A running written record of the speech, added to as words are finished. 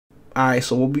Alright,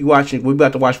 so what we're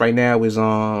about to watch right now is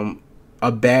a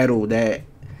battle that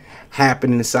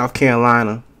happened in South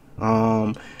Carolina.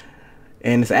 And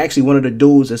it's actually one of the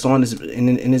dudes that's on this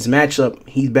in this matchup.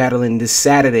 He's battling this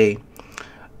Saturday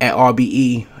at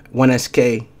RBE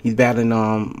 1SK. He's battling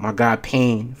my guy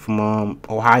Payne from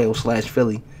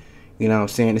Ohio/Philly. You know what I'm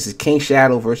saying? This is King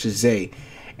Shadow versus Zay.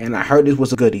 And I heard this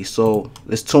was a goodie. So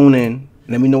let's tune in.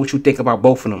 Let me know what you think about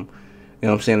both of them. You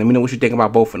know what I'm saying? Let me know what you think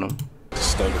about both of them.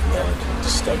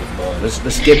 Let's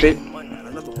skip it.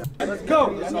 Let's go.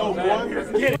 Let's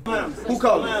get it. Who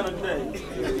called it?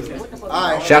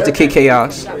 Alright. Shout out to Kid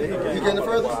Chaos. You getting the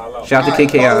further? Shout out to Kid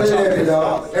Chaos.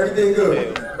 Everything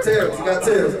good. Tails, you got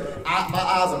tails. My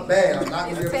eyes are bad. I'm not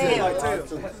gonna get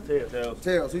tails.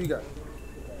 Tails, who you got?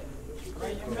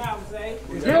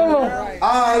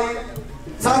 Alright.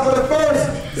 Time for the first.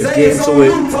 Let's get into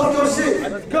it. Talk your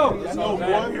shit. Let's go.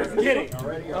 Let's get it.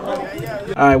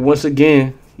 Alright, once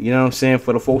again, you know what I'm saying,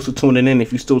 for the folks who tuning in,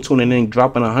 if you're still tuning in,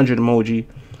 dropping 100 emoji.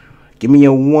 Give me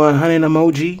a 100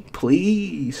 emoji,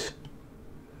 please.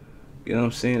 You know what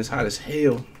I'm saying? It's hot as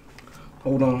hell.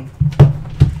 Hold on.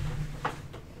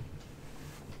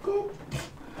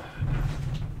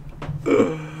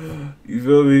 You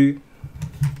feel me?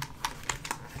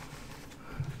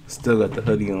 Still got the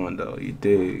hoodie on though, you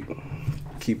dig?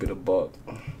 Keep it a buck.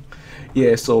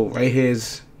 Yeah, so right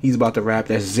here's, he's about to rap.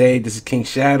 That's Zay. This is King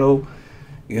Shadow.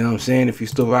 You know what I'm saying? If you're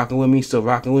still rocking with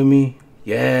me,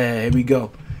 yeah, here we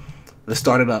go. Let's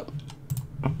start it up.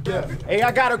 Hey,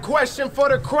 I got a question for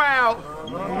the crowd.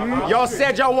 Y'all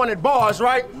said y'all wanted bars,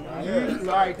 right? All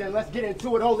right, then let's get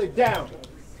into it. Hold it down.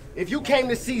 If you came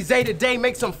to see Zay today,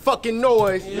 make some fucking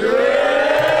noise.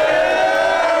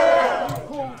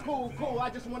 Cool. I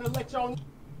just want to let y'all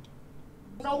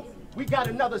know we got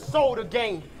another soul to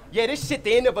gain. Yeah, this shit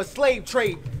the end of a slave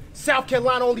trade. South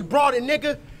Carolina only brought a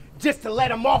nigga just to let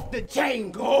him off the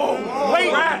chain.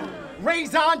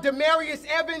 Razon, Demarius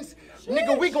Evans,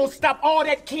 nigga, we gonna stop all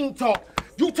that king talk.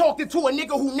 You talking to a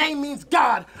nigga whose name means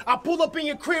God. I pull up in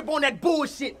your crib on that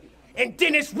bullshit, and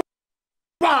Dennis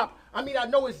Rob. I mean, I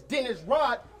know it's Dennis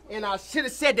Rod, and I should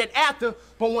have said that after,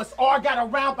 but once R got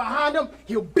around behind him,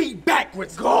 he'll be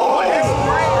backwards.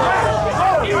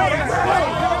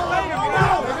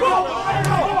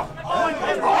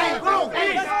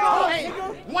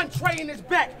 One tray in his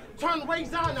back. Turn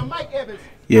Razon to Mike Evans.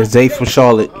 Yeah, Zay from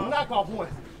Charlotte. Knockoff one.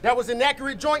 That was an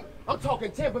accurate joint. I'm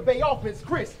talking Tampa Bay offense,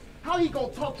 Chris. How he gonna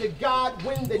talk to God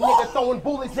when the nigga throwing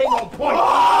bullets ain't on point?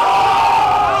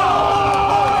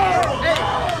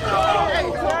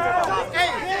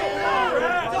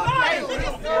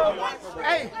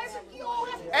 Hey,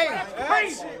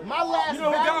 my last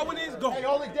battle. Hey,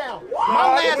 hold it down.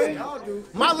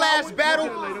 My last battle.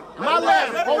 Hold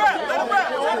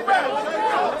it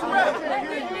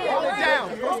down.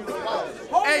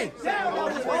 Hey,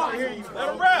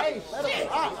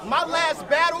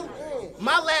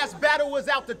 my last battle was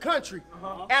out the country.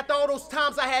 After all those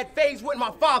times I had phase with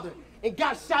my father and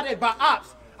got shot at by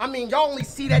ops. I mean, y'all only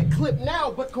see that clip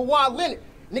now, but Kawhi Leonard,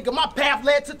 nigga, my path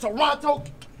led to Toronto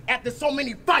after so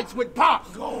many fights with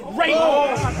Pops.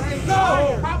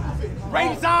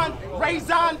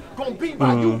 Razon, gonna be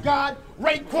by you, God.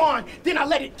 Raekwon, then I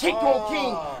let it kick on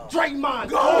King. Draymond,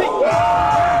 go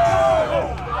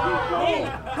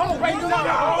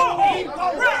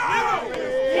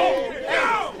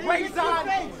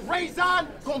Razon,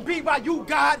 gonna be by you,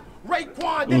 God.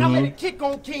 Raekwon, then I let it kick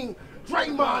on King.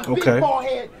 Draymond, big ball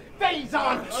head.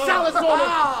 Faison, Salas on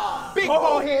the big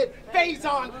ball head.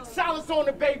 Faison, Salas on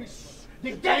the baby.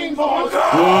 The game's on.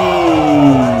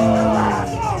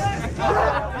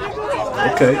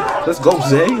 Okay, let's go,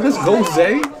 Zay.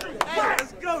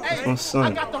 That's my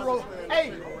son.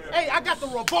 I got the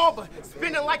revolver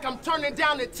spinning like I'm turning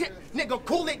down the tip. Nigga,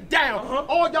 cool it down.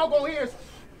 All y'all gonna hear is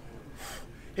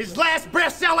his last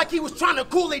breath sound like he was trying to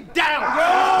cool it down.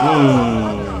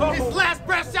 His last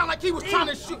breath sound like he was trying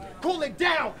to cool it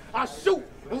down. I shoot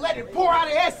and let it pour out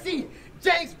of SC.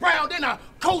 James Brown, then I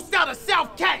coast out of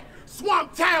South Cat,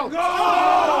 Swamp Town.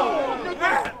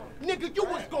 Nigga, you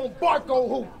was gonna bark on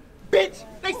who? Bitch,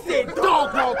 they said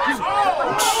dog walk you.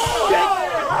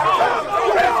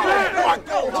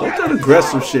 Talk that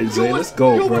aggressive shit, Zay. Let's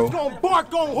go, bro. You was gonna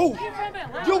bark on who?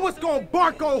 You was gonna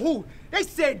bark on who? They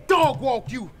said dog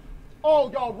walk you. Oh,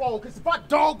 y'all wrong, because if I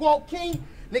dog walk King,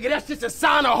 nigga, that's just a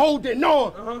sign of holding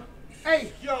on.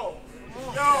 Hey,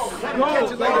 catch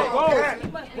you later.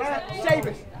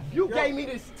 Shavis, you gave me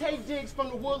this tape jigs from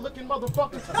the wood-looking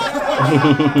motherfuckers.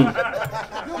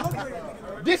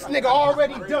 This nigga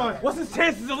already done. What's his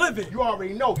chances of living? You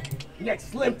already know. Next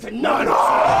slim to none.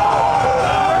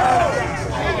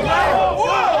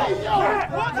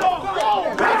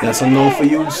 That's a no for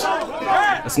you.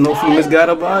 That's a no for you,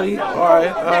 Misguided Body. All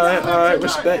right.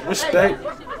 Respect.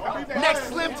 Next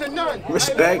slim to none.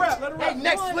 Respect. Hey,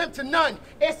 next slim to none.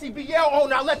 SEBL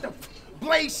owner, I let the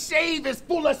blade shave his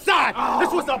full aside.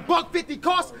 This was a $150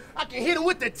 cost. I can hit him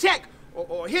with the tech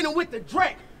or hit him with the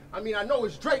Drake. I mean, I know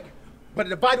it's Drake, but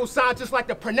the vital sign just like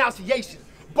the pronunciation.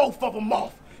 Both of them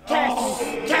off.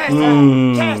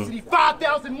 Cassidy,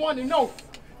 5,001 and 0.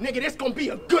 Nigga, this gonna be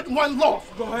a good one loss.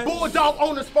 Bulldog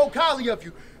owner spoke highly of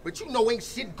you, but you know ain't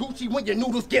shit Gucci when your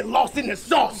noodles get lost in the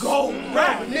sauce. Go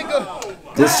rap,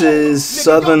 nigga. This is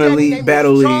Southern Elite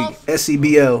Battle League,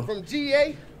 SEBL. From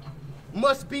GA,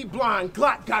 must be blind.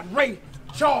 Glock got Ray,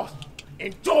 Charles,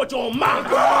 and Georgia on mine.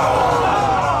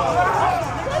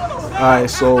 Alright,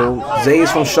 so Zay's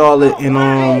from Charlotte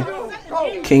and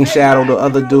King Shadow, the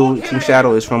other dude, King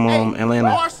Shadow is from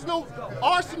Atlanta.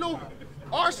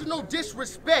 Arsenal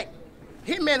disrespect.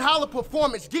 Hitman Holla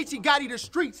performance, Geechee Gotti the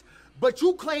streets. But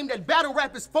you claim that battle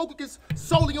rap is focused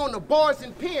solely on the bars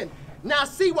and pen. Now I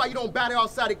see why you don't battle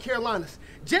outside the Carolinas.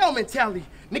 Jail mentality.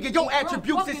 Nigga, your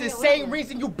attributes is the same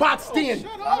reason you boxed in.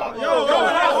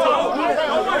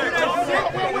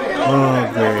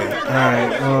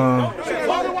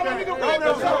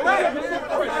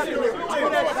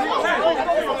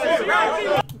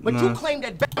 But you claim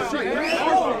that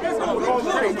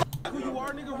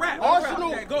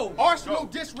Arsenal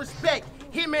disrespect.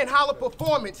 Hitman Holla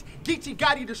performance. Geechee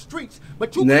Gotti the streets.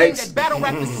 But you claim that battle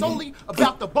rap is solely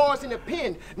about the bars and the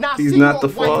pen. Now he's not the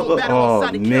father.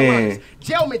 Oh man.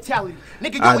 Jail mentality.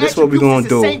 Nigga, this is what we gonna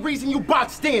do. Same reason you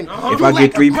boxed in. If I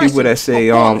get 3 people that say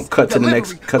cut to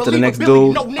the next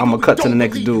dude, I'ma cut to the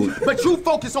next dude. But you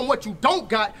focus on what you don't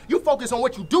got. You focus on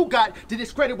what you do got to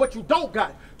discredit what you don't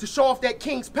got to show off that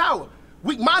king's power.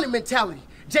 Weak-minded mentality.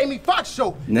 Jamie Foxx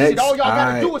show. Next, shit, all y'all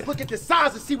gotta do is look at the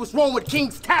signs and see what's wrong with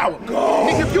King's Tower.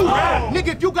 Nigga,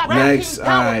 if you got next, King's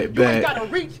Tower, you ain't gotta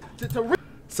reach to reach.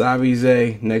 Sorry,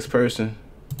 Zay. Next person.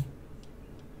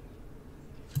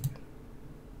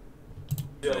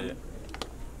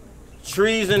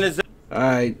 Treason is. All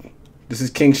right, this is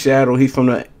King Shadow. He from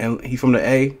the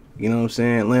A. You know what I'm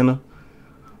saying, Atlanta.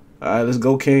 All right, let's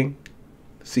go, King.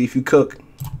 See if you cook.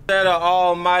 Set a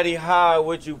almighty high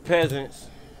with you peasants.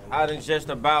 I done just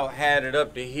about had it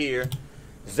up to here.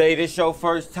 Zay, this your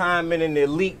first time in an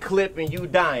elite clip and you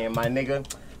dying, my nigga.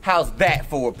 How's that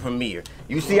for a premiere?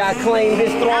 You see I claim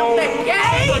this throne?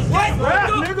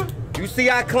 You see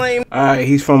I claim. Alright,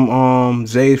 he's from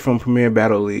Zay's from Premier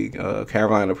Battle League,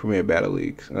 Carolina Premier Battle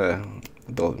League.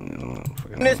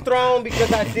 This throne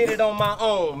because I did it on my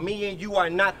own. Me and you are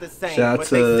not the same. Shout but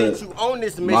to they sent you on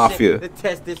this mission Mafia to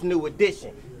test this new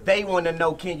edition. They want to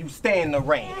know, can you stand the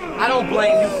rain? I don't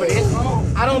blame you for this.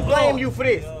 I don't blame you for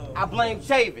this. I blame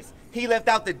Chavis. He left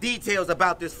out the details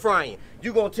about this frying.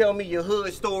 You gonna tell me your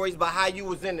hood stories about how you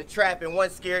was in the trap and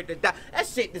wasn't scared to die. That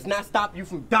shit does not stop you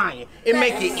from dying. It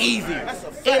make it easier.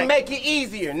 It make it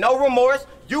easier. No remorse.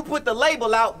 You put the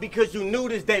label out because you knew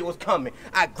this day was coming.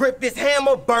 I gripped this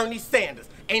hammer, Bernie Sanders.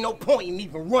 Ain't no point in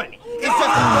even running. It's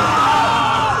just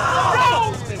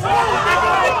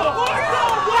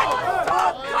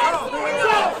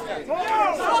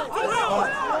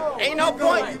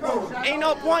Ain't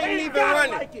no point in even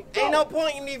running. Ain't no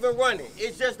point in even running.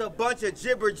 It's just a bunch of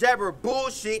jibber jabber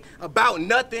bullshit about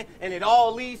nothing, and it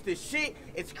all leads to shit.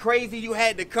 It's crazy you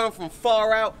had to come from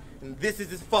far out, and this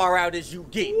is as far out as you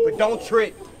get. But don't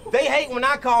trip. They hate when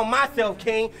I call myself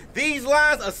king. These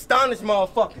lines astonish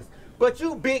motherfuckers. But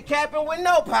you big capping with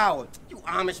no power. You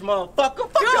Amish motherfucker.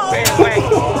 Fuck your bandwagon.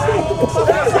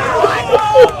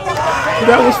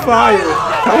 That was fire.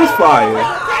 That was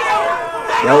fire.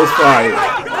 That was fire.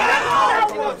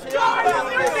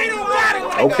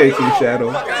 Okay, King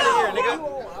Shadow. Fuck out of here, nigga.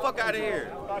 Fuck out of here.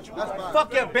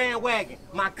 Fuck your bandwagon.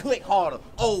 My click harder.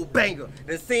 Old banger.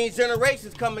 The seen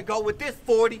generations come and go with this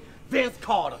 40. Vince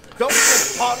Carter. Don't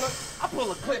think, partner. I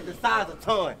pull a clip the size of a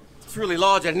ton. It's really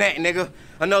larger than that, nigga.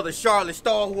 Another Charlotte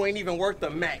star who ain't even worth the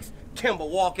max. Kimber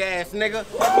walk ass nigga.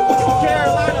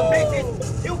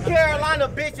 You Carolina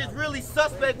bitches really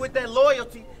suspect with that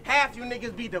loyalty. Half you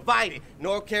niggas be divided.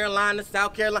 North Carolina,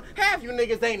 South Carolina. Half you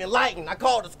niggas ain't enlightened. I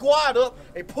called the squad up.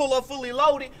 They pull up fully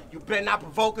loaded. You better not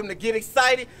provoke them to get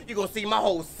excited. You gonna see my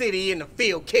whole city in the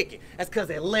field kicking. That's cause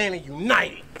Atlanta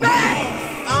united.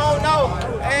 I don't know.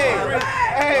 Hey.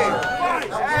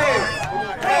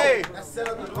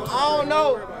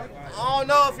 I don't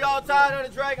know if y'all tired of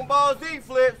the Dragon Ball Z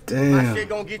flips. Damn. My shit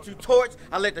gonna get you torched.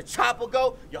 I let the chopper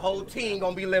go. Your whole team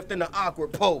gonna be left in the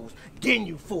awkward pose. Getting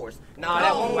you forced. Nah,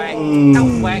 that was whack. That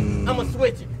was whack. I'ma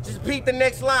switch it. Just beat the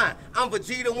next line. I'm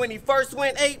Vegeta when he first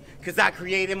went 8, cause I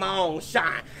created my own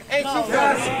shine. Ain't you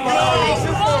from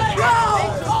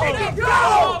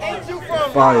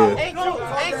fire.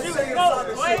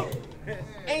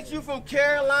 Ain't you from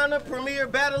Carolina Premier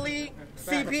Battle League,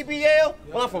 CPBL?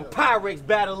 Well, I'm from Pyrex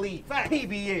Battle League,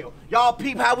 PBL. Y'all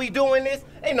peep how we doing this?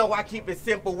 They know I keep it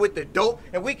simple with the dope,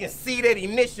 and we can see that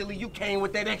initially you came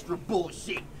with that extra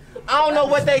bullshit. I don't know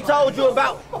what they told you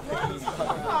about.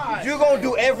 You're gonna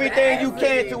do everything you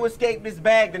can to escape this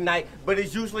bag tonight, but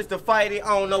it's useless to fight it. I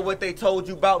don't know what they told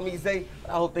you about me, Zay.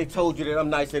 I hope they told you that I'm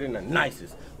nicer than the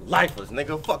nicest. Lifers,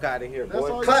 nigga. Fuck out of here,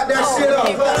 boy. Clap that shit up.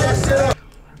 Clap that shit up.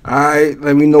 Alright,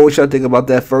 let me know what y'all think about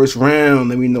that first round.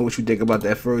 Let me know what you think about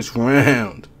that first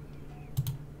round.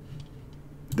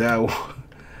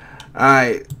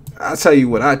 Alright, I'll tell you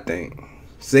what I think.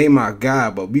 Zay my guy,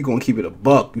 but we gonna keep it a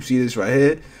buck. You see this right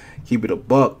here? Keep it a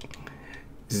buck.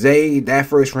 Zay, that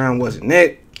first round wasn't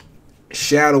it.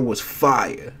 Shadow was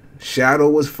fire. Shadow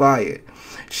was fire.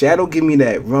 Shadow give me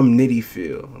that rum nitty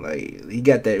feel. Like he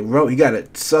got that rum, he got a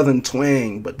southern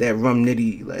twang, but that rum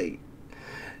nitty, like,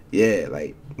 yeah,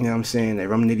 like, you know what I'm saying, that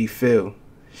rum nitty feel.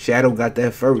 Shadow got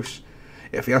that first.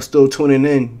 If y'all still tuning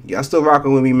in, y'all still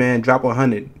rocking with me, man, drop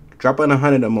 100. Drop an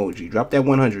 100 emoji. Drop that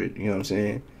 100, you know what I'm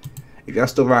saying? If y'all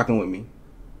still rocking with me.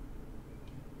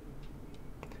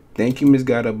 Thank you, Miss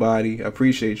Got a Body. I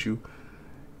appreciate you.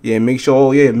 Yeah, make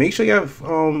sure y'all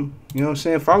you know what I'm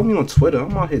saying, follow me on Twitter.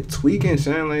 I'm out here tweaking,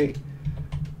 saying like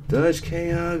Dutch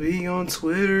KIB on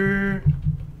Twitter.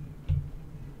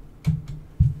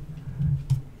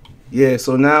 Yeah,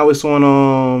 so now it's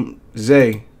on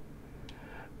Zay.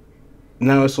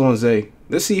 Now it's on Zay.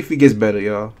 Let's see if he gets better,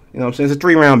 y'all. You know what I'm saying? It's a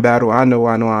 3-round battle. I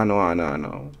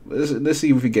know. Let's see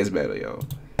if he gets better, y'all.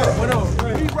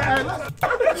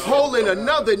 Holding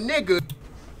another nigga.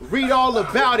 Read all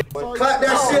about it. Clap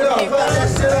that shit up. Clap that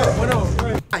shit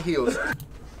up. High heels.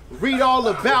 Read all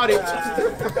about it.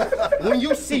 When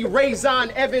you see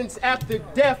Razon Evans after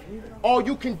death, all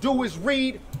you can do is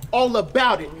read all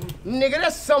about it. Nigga,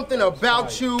 that's something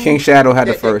about you. King Shadow had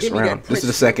the first round. This is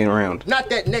the second round. Not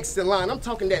that next in line. I'm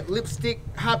talking that lipstick,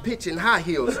 high pitch, and high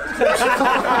heels.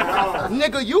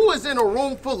 Nigga, you was in a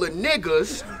room full of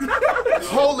niggas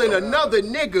holding another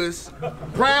nigga's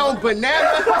brown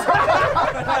banana.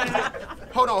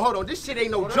 Hold on. This shit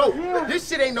ain't no joke. This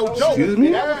shit ain't no joke. Excuse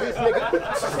me? That was this nigga.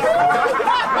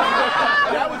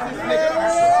 That was this nigga.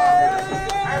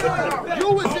 You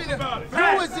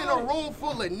was in a room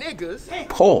full of niggas.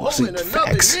 Pause. Holding another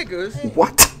Facts. nigga's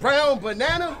What? brown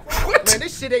banana. What? Man,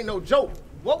 this shit ain't no joke.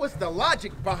 What was the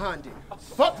logic behind it?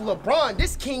 Fuck LeBron.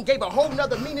 This king gave a whole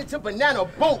nother meaning to banana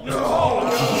boat.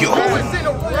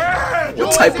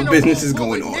 What type of business is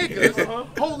going on here?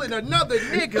 Holding another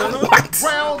nigga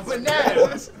brown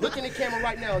banana. Look in the camera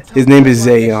right now. His name is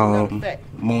Zay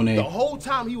Monet. The whole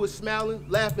time he was smiling,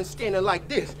 laughing, standing like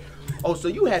this. Oh, so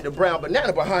you had the brown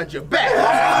banana behind your back.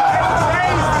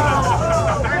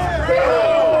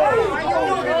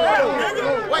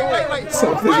 Wait.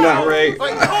 Something's not right.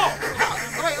 Wait.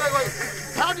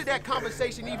 How did that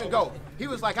conversation even go? He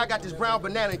was like, I got this brown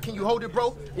banana, can you hold it,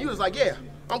 bro? He was like, yeah,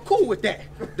 I'm cool with that.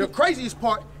 The craziest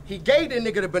part, he gave the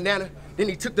nigga the banana, then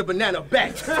he took the banana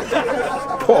back.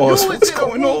 Pause. What's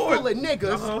going on? Full of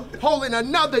niggas holding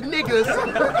another nigga's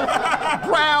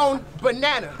brown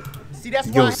banana. See, that's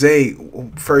why. Yo, Zay,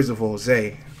 first of all,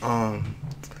 Zay, I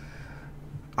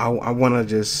want to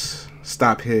just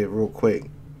stop here real quick.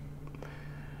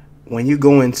 When you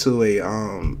go into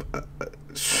an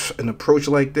approach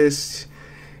like this,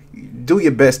 do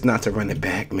your best not to run it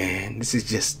back, man. This is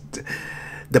just,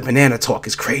 the banana talk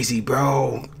is crazy,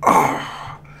 bro.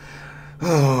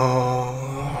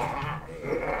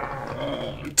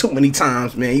 Too many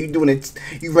times, man. You doing it,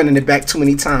 you running it back too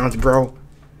many times, bro.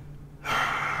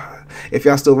 If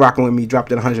y'all still rocking with me, drop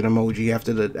that 100 emoji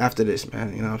after this,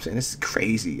 man. You know what I'm saying? This is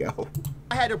crazy, yo.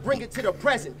 I had to bring it to the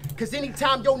present, cause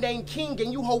anytime your name king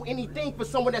and you hold anything for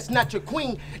someone that's not your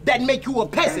queen, that make you a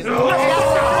peasant.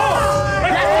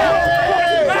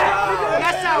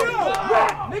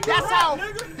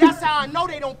 That's how I know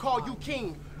they don't call you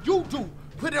king. You do.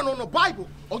 Put it on the Bible.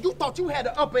 Oh, you thought you had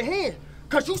the upper hand.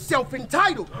 Cause you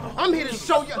self-entitled. I'm here to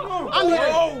show you.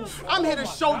 I'm here to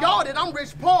show y'all that I'm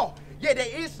Rich Paul. Yeah,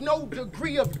 there is no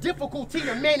degree of difficulty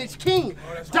to manage king.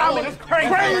 Dominant.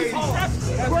 Crazy.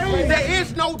 There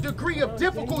is no degree of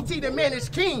difficulty to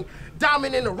manage king.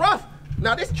 Diamond in the rough.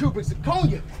 Now this Cuban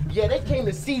zirconia. Yeah, they came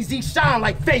to CZ shine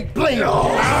like fake bling.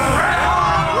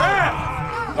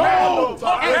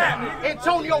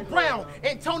 Antonio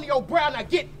Brown, I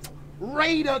get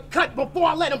ready to cut before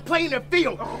I let him play in the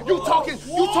field. You talking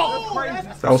crazy.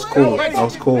 That was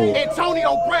cool.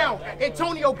 Antonio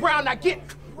Brown, I get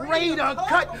ready to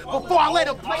cut before I let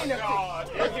him play in the field.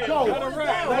 Let's go.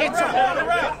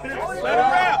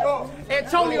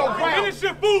 Antonio Brown.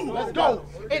 Let's go.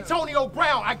 Antonio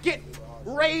Brown. I get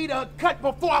ready to cut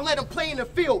before I let him play in the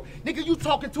field. Nigga, you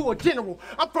talking to a general.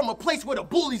 I'm from a place where the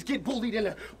bullies get bullied and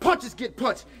the punches get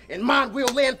punched. And mine will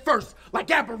land first,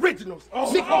 like aboriginals.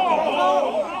 Niggas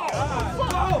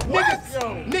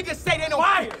say they don't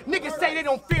fear. Niggas say they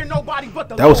don't fear nobody but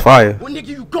the Lord. That was fire. Well, nigga,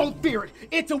 you gon' fear it.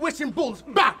 Intuition bullets.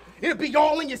 Bah! It'll be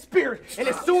all in your spirit. And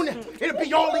as soon as it'll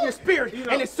be all in your spirit.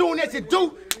 And as soon as it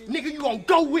do, nigga, you gon'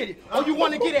 go with it. Or you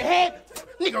wanna get ahead?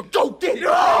 Nigga, go get it.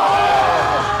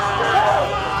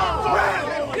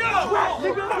 You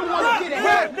wanna get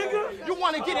ahead? You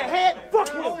wanna get ahead?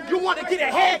 You wanna get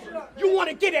ahead? You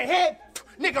wanna get ahead?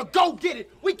 Nigga, go get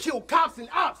it. We kill cops and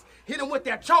ops. Hit them with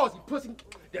that Charles, you pussy.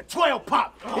 That 12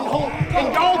 pop.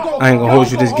 And y'all I ain't gonna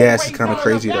hold you. This gas is kind of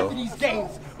crazy though. These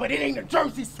games, but it ain't a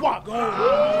Jersey swap.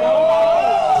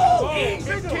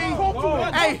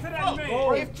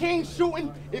 If King's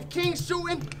shooting,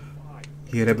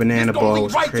 yeah, that banana ball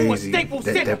was crazy.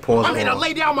 That pause I'm here to ball.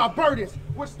 lay down my burdens.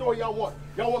 What story y'all want?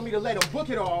 Y'all want me to let him book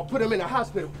it or put him in the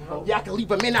hospital? Yeah, I can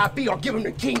leave him NIV or give him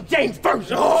the King James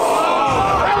version.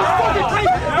 That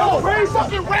was fucking crazy.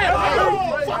 Fucking rap.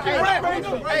 Fucking rap.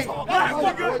 Hey,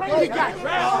 he got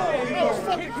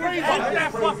fucking crazy.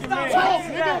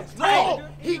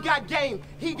 He got game.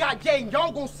 He got game.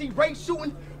 Y'all gonna see Ray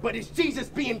shooting, but it's Jesus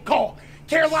being called.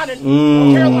 Carolina,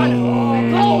 Carolina,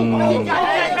 he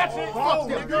got game. Fuck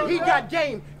them. He got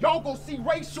game. Y'all gonna see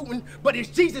Ray shooting, but it's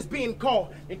Jesus being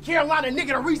called. And Carolina,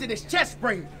 nigga, the reason is chest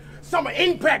sprain. Summer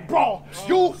impact brawl.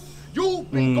 You've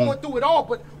been going through it all,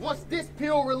 but once this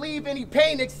pill relieve any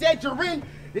pain, Excedrin,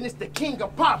 then it's the king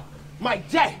of pop, Mike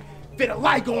Jack.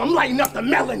 Vitiligo, I'm lighting up the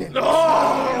melanin.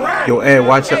 Yo, Ed,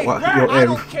 watch out. Yo, Ed,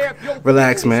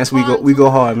 relax, man. We go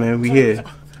hard, man. We here.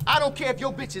 I don't care if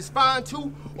your bitch is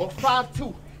 5'2" or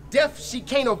 5'2". Death she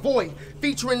can't avoid,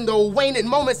 featuring the waning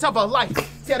moments of her life.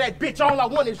 Tell that bitch all I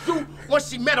want is you once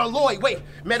she met a Lloyd. Wait,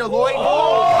 met a Lloyd?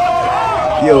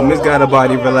 Yo, Miss Got a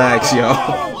Body, relax, yo.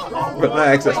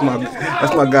 Relax, that's my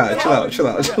guy. Chill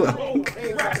out.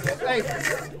 Hey,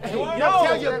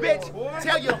 tell your bitch.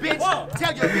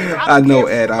 I know,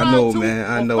 Ed. I know, man.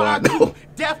 I know.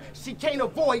 Death she can't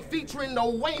avoid, featuring the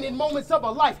waning moments of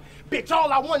her life. Bitch,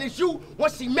 all I want is you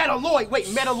once she metalloid. Wait,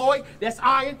 metalloid? That's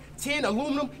iron, tin,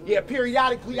 aluminum. Yeah,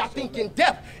 periodically I think in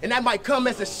depth, and that might come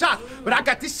as a shock, but I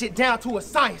got this shit down to a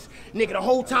science. Nigga, the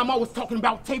whole time I was talking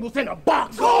about tables in a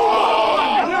box. Hey,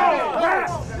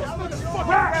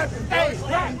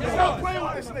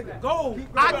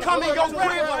 I come in your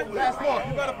crib. Last one.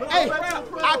 Hey,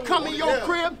 I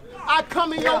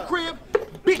come in your crib.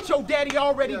 Bitch, your daddy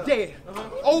already dead.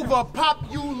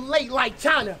 Overpopulate like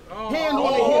China. Hand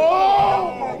on the hip.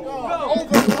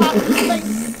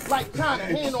 Overpopulate like China.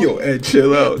 Hand on Yo, Ed,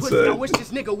 chill out, son. I wish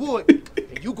this nigga would.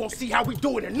 And you gonna see how we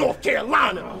do it in North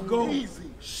Carolina. Go easy.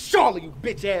 Surely, you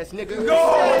bitch ass nigga. Go.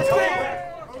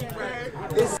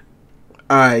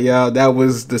 Alright, y'all. That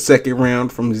was the second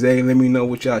round from Zay. Let me know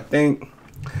what y'all think.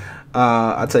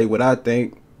 I'll tell you what I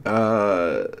think.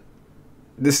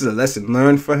 This is a lesson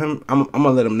learned for him. I'm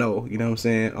gonna let him know. You know what I'm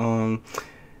saying?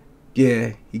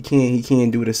 Yeah, he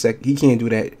can't do he can't do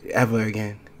that ever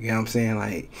again. You know what I'm saying?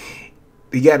 Like,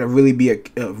 you gotta really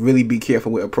be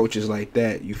careful with approaches like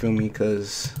that. You feel me?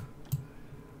 Because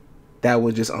that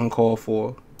was just uncalled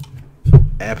for.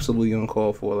 Absolutely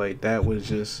uncalled for. Like, that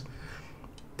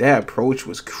approach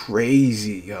was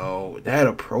crazy, yo. That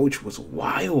approach was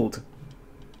wild.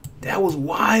 That was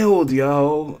wild,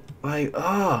 yo. Like,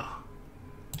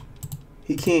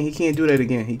 He can't do that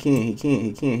again. He can't.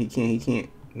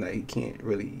 Like, he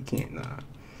can't. Nah.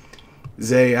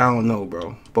 Zay, I don't know,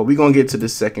 bro. But we gonna get to the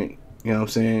second, you know what I'm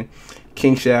saying?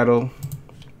 King Shadow.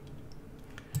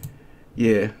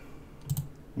 Yeah.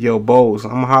 Yo, Bose,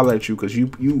 I'm gonna holler at you because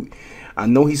I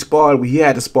know he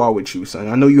had to spar with you, son.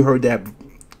 I know you heard that.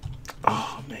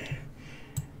 Oh, man.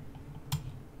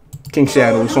 King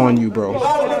Shadow, it's on you, bro.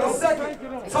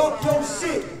 Talk your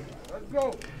shit. Let's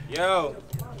go. Yo.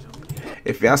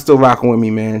 If y'all still rocking with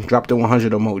me, man, drop the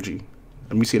 100 emoji.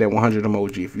 Let me see that 100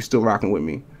 emoji. If you still rocking with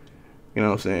me, you know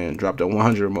what I'm saying? Drop the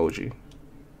 100 emoji.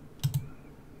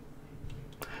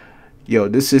 Yo,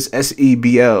 this is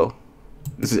SEBL.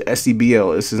 This is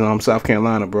SEBL. This is South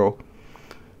Carolina, bro.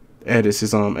 Yeah, this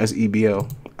is SEBL.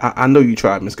 I know you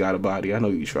tried, Miss Got a Body. I know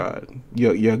you tried.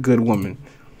 You're a good woman.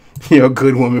 You're a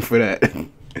good woman for that.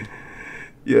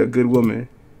 You're a good woman.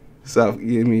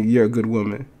 You're a good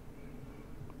woman.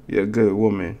 You're a good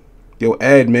woman. Yo,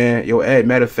 Ed, man. Yo, Ed,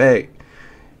 matter of fact.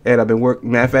 Ed, I've been working.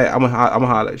 Matter of fact, I'm gonna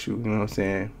holler at you. You know what I'm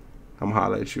saying? I'm gonna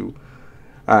holler at you.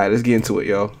 All right, let's get into it,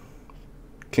 yo.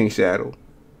 King Shadow.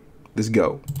 Let's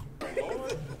go.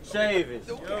 Chavis.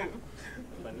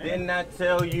 Didn't I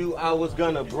tell you I was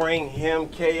gonna bring him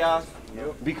chaos?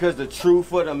 Because the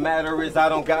truth of the matter is I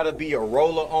don't gotta be a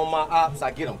roller on my ops. I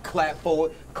get them clap for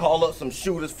it, call up some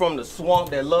shooters from the swamp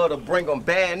that love to bring them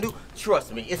bad news.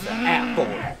 Trust me, it's an app for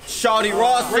it. Shawty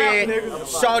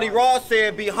Ross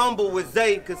said be humble with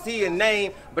Zay cause he a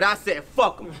name, but I said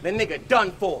fuck him, the nigga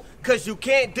done for. Cause you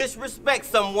can't disrespect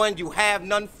someone you have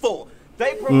none for.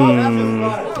 They promoted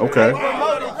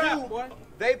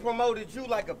They promoted you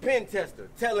like a pen tester,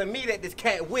 telling me that this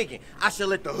cat wigging. I should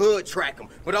let the hood track him.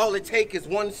 But all it take is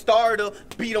one starter,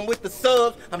 beat him with the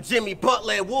subs. I'm Jimmy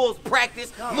Butler at Wolves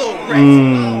practice. Little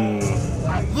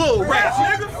ratchet. Little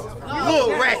ratchet.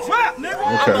 Little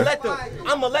ratchet. Okay.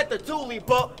 I'ma let the toolie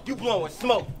buck, you blowing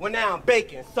smoke. When now I'm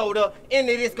baking soda, and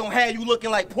it is gonna have you looking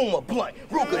like Puma Blunt.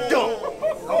 Ruka Dunk.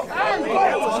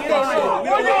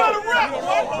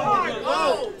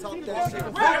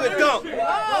 Ruka Dunk.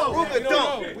 Ruka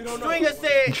Dunk.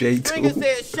 Stringer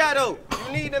said, Shadow,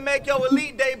 you need to make your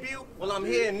elite debut. Well, I'm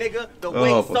here, nigga. The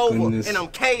wait's over, and I'm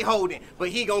K holding. But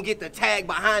he gonna get the tag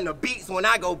behind the beats when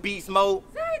I go beast mode.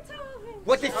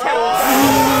 What this challenge?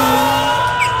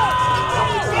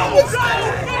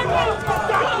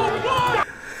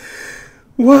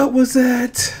 What was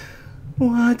that?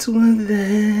 What was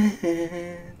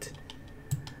that?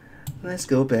 Let's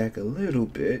go back a little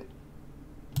bit.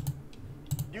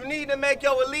 You need to make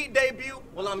your elite debut.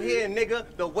 Well, I'm here, nigga.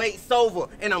 The wait's over,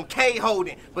 and I'm K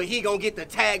holding. But he gonna get the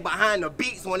tag behind the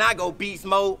beats when I go beast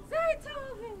mode.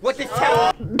 What this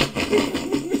challenge?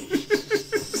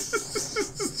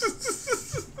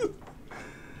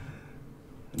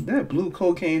 That blue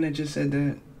cocaine that just said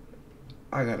that,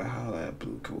 I gotta holler at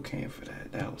blue cocaine for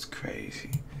that. That was crazy.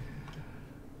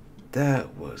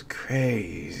 That was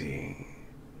crazy.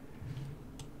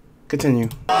 Continue.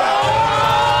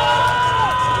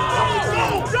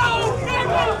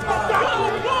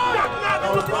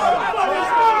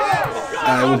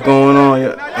 Alright, what's going on?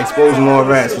 Exposing all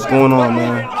rats. What's going on,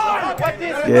 man?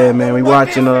 Yeah, man, we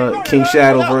watching King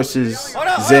Shadow versus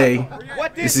Zay.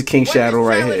 This is King Shadow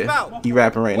right here. He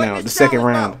rapping right now. The second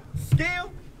round.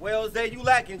 Skill? Well, Zay, you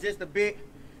lacking just a bit.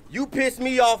 You piss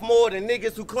me off more than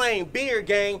niggas who claim beer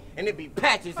gang and it be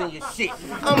patches in your shit.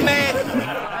 I'm mad.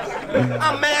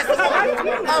 I'm mad,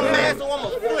 so I'ma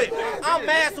flip. I'm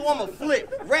mad, so I'ma flip.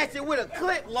 Ratchet with a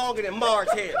clip longer than Marge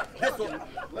hair. This one.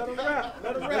 Let him rap.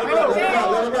 Let him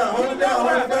rap. Hold it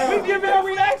down. We give our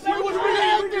reaction. We was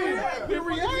reacting. We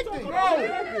reacting.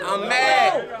 I'm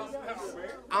mad.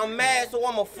 I'm mad, so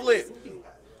I'ma flip.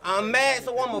 I'm mad,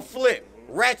 so I'ma flip.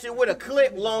 Ratchet with a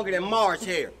clip longer than Marge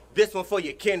hair. This one for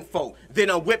your kinfolk. Then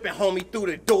I'm whipping homie through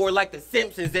the door like the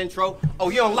Simpsons intro. Oh,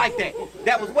 you don't like that?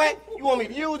 That was whack? You want me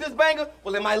to use this banger?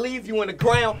 Well, it might leave you in the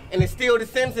ground and it's still the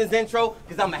Simpsons intro,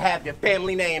 because I'm going to have your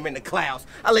family name in the clouds.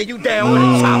 I lay you down with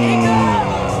a chopper.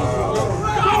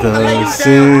 The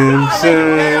Simpsons.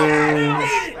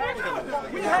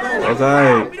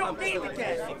 Okay.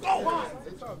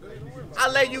 I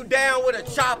lay you down with a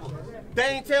chopper. They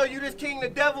ain't tell you this king the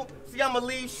devil? See, I'ma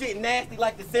leave shit nasty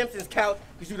like the Simpsons couch,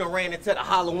 cause you done ran into the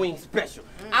Halloween special.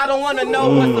 I don't wanna know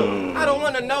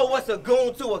what's a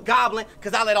goon to a goblin,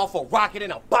 cause I let off a rocket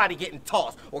and a body getting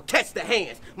tossed, or catch the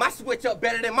hands. My switch up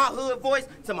better than my hood voice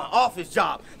to my office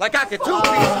job. Like I could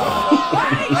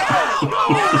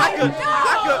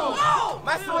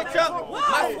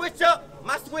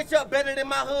my switch up better than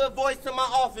my hood voice to my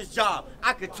office job.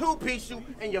 I could two-piece you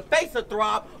and your face will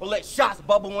throb, or let shots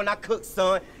bubble when I cook,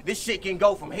 son. This shit can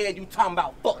go from head you talking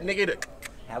about fuck nigga to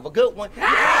have a good one.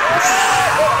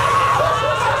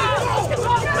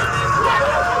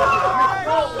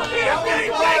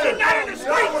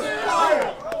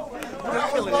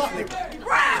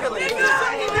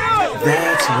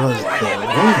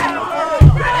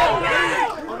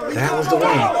 That was the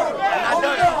one.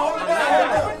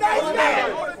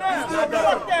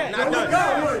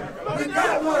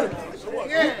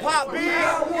 You pop big.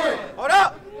 Hold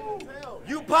up.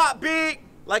 You pop big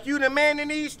like you the man in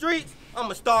these streets.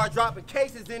 I'ma start dropping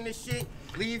cases in this shit.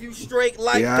 Leave you straight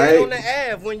like that on the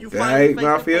Ave when you finally face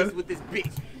to face with this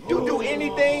bitch. You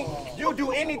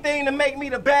do anything to make me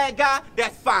the bad guy,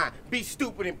 that's fine. Be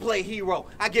stupid and play hero.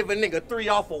 I give a nigga 3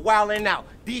 off for wildin' out.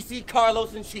 DC,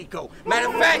 Carlos, and Chico. Matter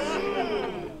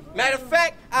of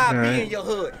fact, I'll be in your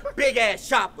hood. Big ass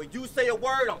chopper. You say a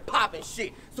word, I'm popping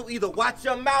shit. So either watch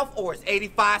your mouth or it's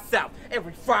 85 South.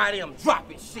 Every Friday I'm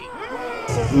dropping shit.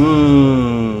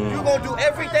 You gonna do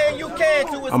everything you can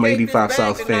to escape. I'm an 85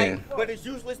 South tonight, fan. but it's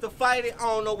useless to fight it. I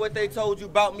don't know what they told you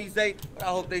about me, Zay, but I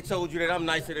hope they told you that I'm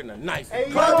nicer than a nice.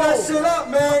 Hey, cut that shit up,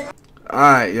 man.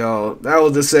 Alright, y'all. That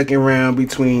was the second round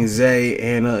between Zay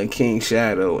and King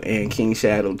Shadow. And King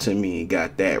Shadow, to me,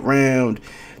 got that round.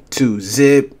 to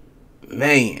Zip.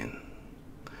 Man,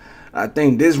 I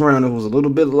think this round was a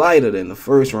little bit lighter than the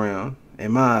first round,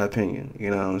 in my opinion.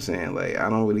 You know what I'm saying? Like, I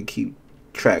don't really keep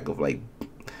track of, like,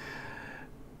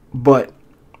 but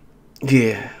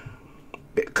yeah,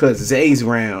 because Zay's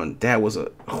round, that was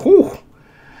a whew.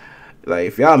 Like,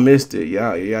 if y'all missed it,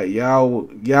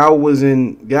 y'all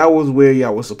was where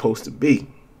y'all was supposed to be.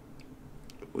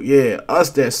 Yeah, us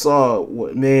that saw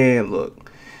what, man, look,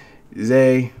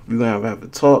 Zay, we're gonna have to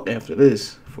talk after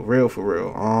this. For real, for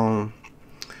real.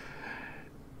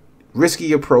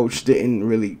 Risky approach didn't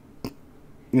really, you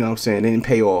know what I'm saying, didn't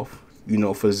pay off, you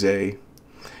know, for Zay.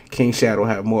 King Shadow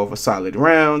had more of a solid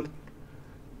round.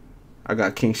 I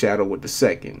got King Shadow with the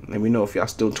second. Let me know if y'all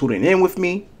still tuning in with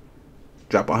me.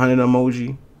 Drop a 100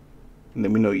 emoji.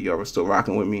 Let me know y'all are still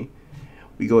rocking with me.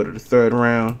 We go to the third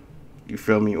round. You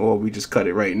feel me? Or we just cut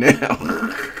it right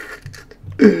now.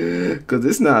 Because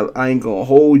it's not, I ain't going to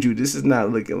hold you. This is not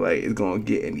looking like it's going to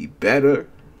get any better.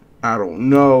 I don't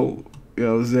know. You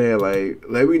know what I'm saying? Like,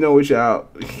 let me know what y'all.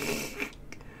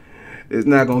 It's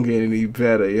not going to get any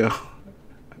better, yo.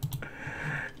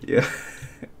 Yeah.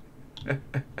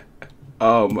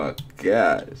 Oh my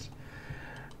gosh.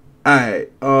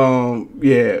 Alright,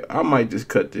 yeah, I might just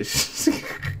cut this.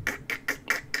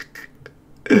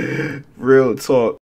 Real talk.